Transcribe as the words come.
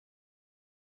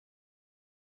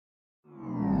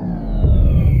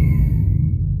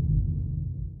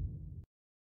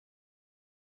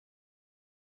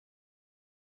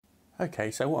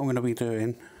Okay, so what I'm going to be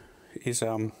doing is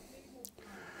I'm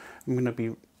going to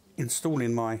be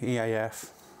installing my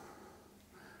EAF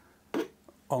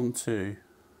onto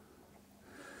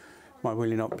my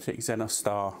William Optics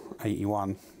Zenithstar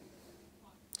 81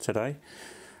 today.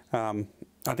 I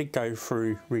did go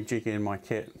through rejigging my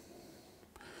kit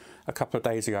a couple of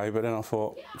days ago, but then I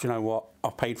thought, do you know what,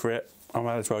 I paid for it, I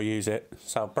might as well use it.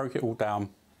 So I broke it all down.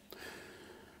 I'm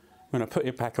going to put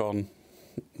it back on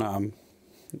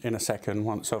in a second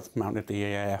once I've mounted the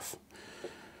EAF.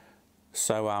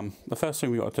 So the first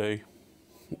thing we've got to do,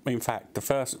 in fact the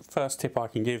first tip I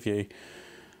can give you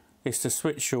is to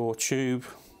switch your tube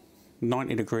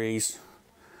 90 degrees.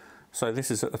 So this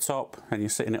is at the top and you're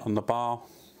sitting it on the bar.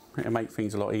 It'll make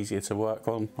things a lot easier to work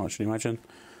on, I should imagine.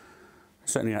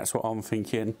 Certainly that's what I'm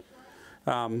thinking.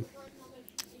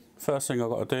 First thing I've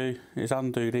got to do is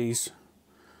undo these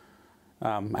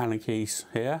Allen keys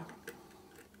here.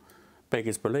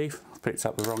 Beggars belief, I've picked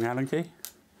up the wrong Allen key.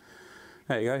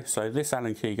 There you go, so this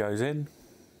Allen key goes in.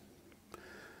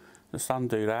 Just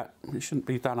undo that. It shouldn't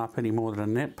be done up any more than a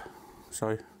nip.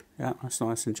 So yeah, that's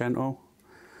nice and gentle.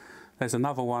 There's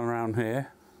another one around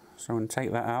here, so I'm going to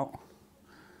take that out.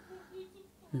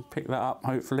 And pick that up,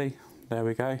 hopefully. There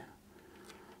we go.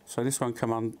 So this one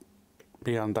can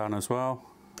be undone as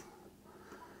well.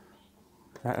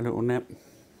 That a little nip.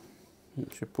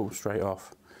 It should pull straight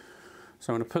off.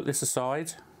 So I'm going to put this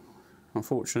aside.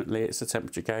 Unfortunately it's a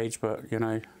temperature gauge, but you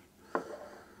know,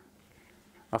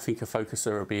 I think a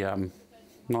focuser would be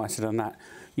nicer than that.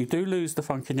 You do lose the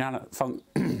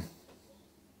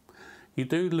you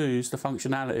do lose the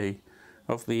functionality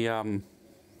of the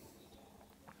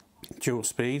dual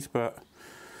speed, but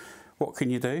what can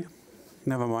you do?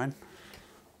 Never mind.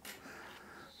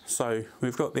 So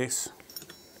we've got this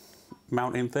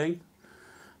mounting thing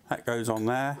that goes on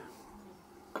there.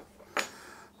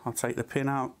 I'll take the pin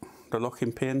out, the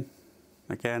locking pin.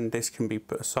 Again, this can be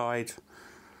put aside.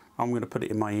 I'm going to put it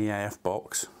in my EAF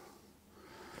box.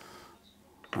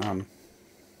 So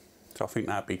I think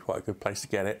that'd be quite a good place to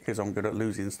get it because I'm good at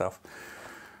losing stuff.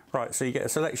 Right, so you get a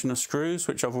selection of screws,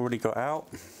 which I've already got out.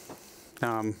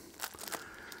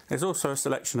 There's also a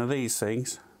selection of these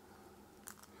things.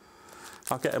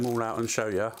 I'll get them all out and show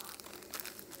you.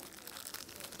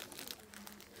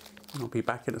 I'll be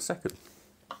back in a second.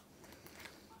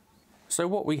 So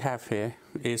what we have here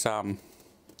is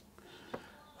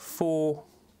 4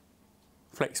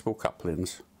 flexible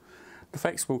couplings. The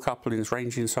flexible couplings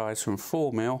range in size from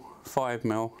 4mm,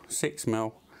 5mm,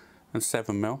 6mm and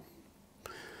 7mm.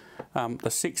 The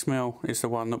 6mm is the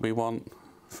one that we want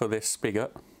for this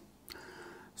spigot.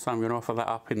 So I'm going to offer that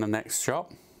up in the next shot.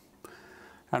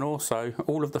 And also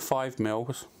all of the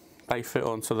 5mm, they fit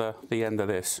onto the end of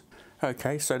this.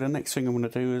 Okay, so the next thing I'm going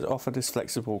to do is offer this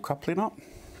flexible coupling up.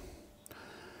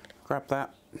 Grab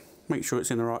that, make sure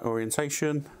it's in the right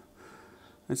orientation.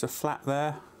 There's a flap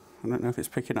there, I don't know if it's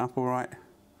picking up all right.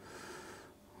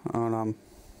 I'll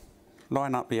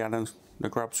line up the Allen, the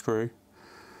grub screw,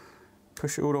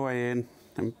 push it all the way in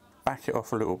and back it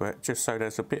off a little bit, just so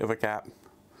there's a bit of a gap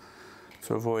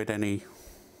to avoid any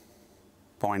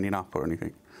binding up or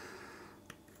anything.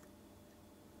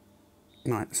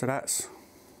 Right, so that's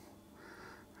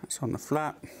on the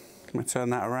flat. I'm going to turn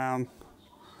that around.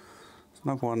 There's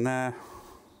another one there.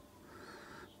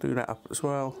 Do that up as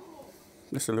well.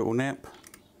 Just a little nip.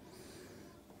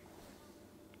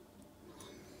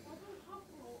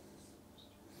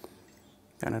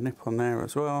 And a nip on there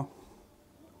as well.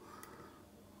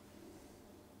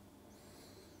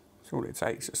 That's all it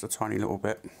takes, just a tiny little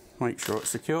bit. Make sure it's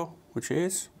secure, which it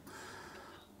is.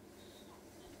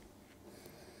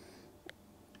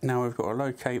 Now we've got to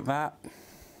locate that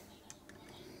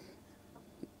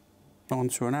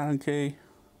onto an Allen key,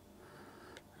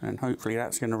 and hopefully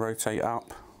that's going to rotate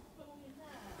up.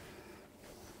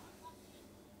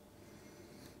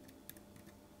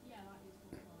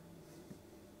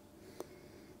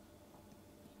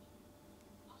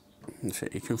 That's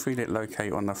it. You can feel it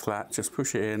locate on the flat, just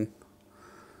push it in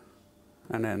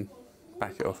and then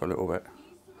back it off a little bit.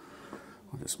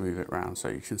 I'll just move it around so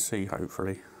you can see,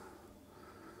 hopefully.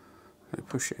 So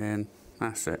push it in,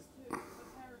 that's it.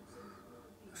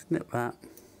 Snip that.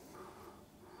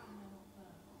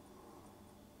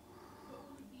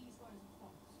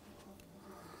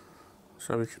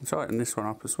 So we can tighten this one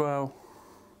up as well.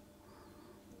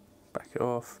 Back it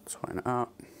off, tighten it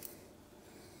up.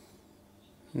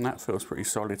 And that feels pretty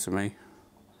solid to me.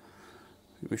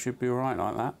 I think we should be alright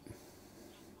like that.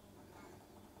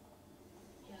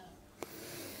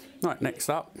 Right, next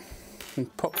up,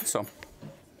 pop this on.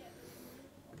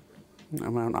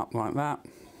 I'll mount up like that.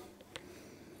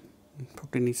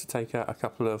 Probably need to take out a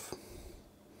couple of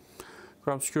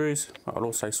grub screws. I'll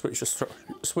also switch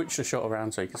the shot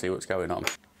around so you can see what's going on.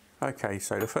 Okay,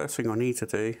 so the first thing I need to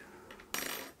do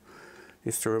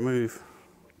is to remove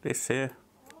this here.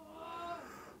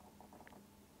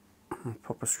 I'll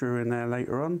pop a screw in there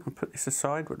later on and put this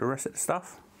aside with the rest of the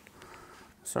stuff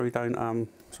so we don't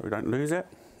lose it.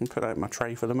 And put that in my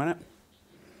tray for the minute.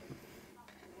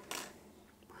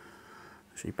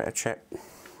 So you better check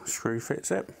the screw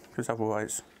fits it, because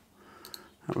otherwise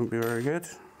that wouldn't be very good.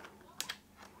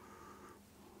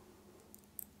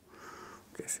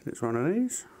 Guessing it's one of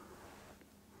these.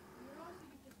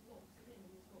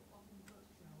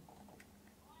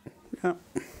 Yep,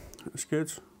 that's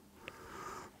good.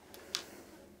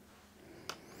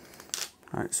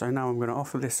 Right, so now I'm going to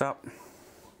offer this up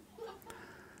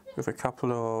with a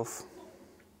couple of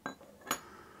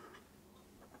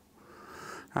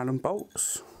Allen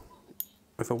bolts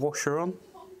with a washer on.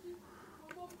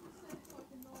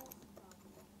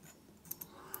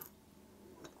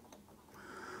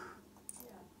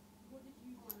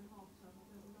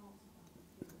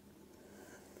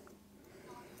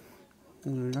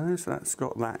 There we go, so that's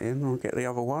got that in. I'll get the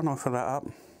other one, offer that up.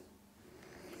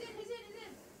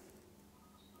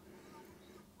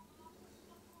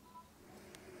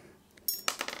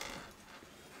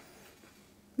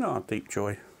 Oh, deep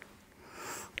joy.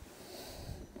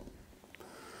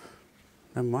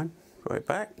 Never mind, got it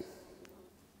back.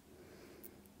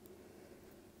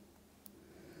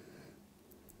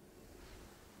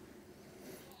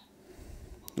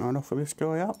 Right, offer this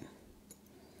guy up.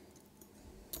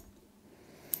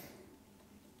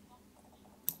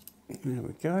 There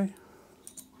we go.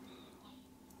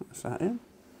 That's that in.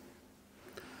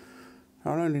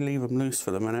 I'll only leave them loose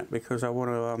for the minute because I want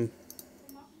to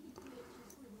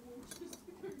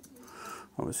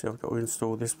obviously I've got to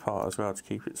install this part as well to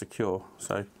keep it secure,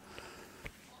 so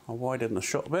I'll widen the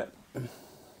shot a bit.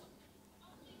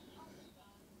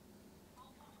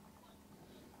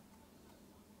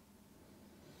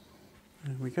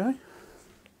 There we go.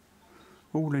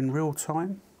 All in real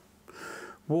time.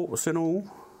 Warts and all.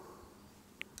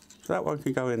 So that one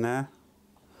can go in there.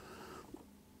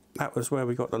 That was where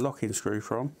we got the locking screw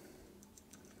from.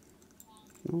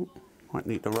 Oh, might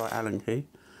need the right Allen key.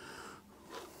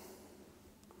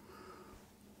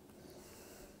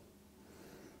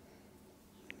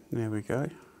 There we go.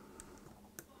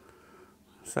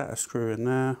 Set a screw in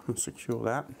there and secure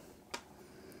that.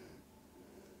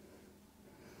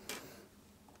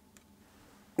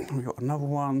 We've got another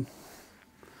one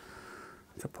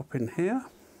to pop in here.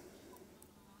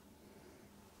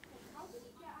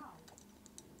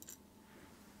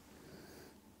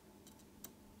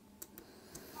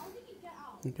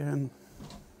 Again,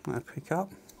 I'll pick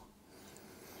up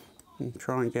and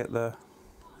try and get the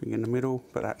thing in the middle,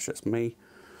 but that's just me.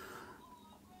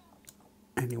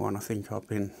 Anyone I think I've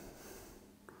been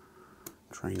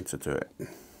trained to do it.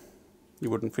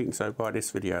 You wouldn't think so by this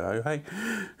video though, hey?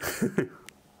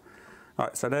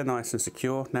 Right, so they're nice and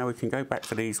secure. Now we can go back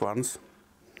to these ones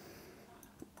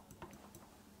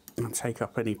and take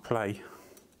up any play.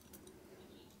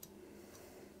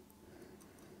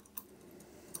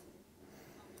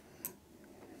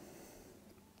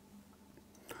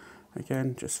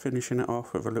 Again, just finishing it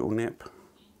off with a little nip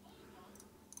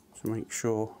to make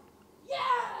sure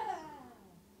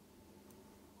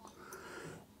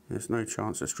there's no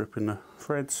chance of stripping the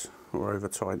threads or over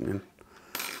tightening.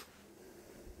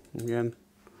 Again,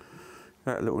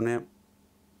 that little nip,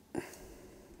 and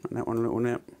that one a little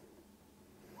nip.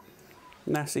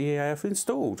 And that's the EAF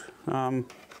installed. I'll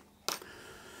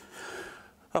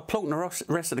plonk the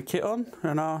rest of the kit on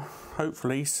and I'll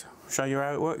hopefully show you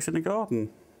how it works in the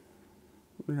garden.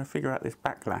 We're going to figure out this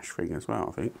backlash thing as well,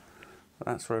 I think. But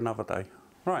that's for another day.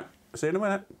 Right, see you in a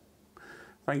minute.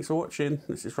 Thanks for watching.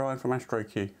 This is Ryan from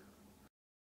Astro.Q.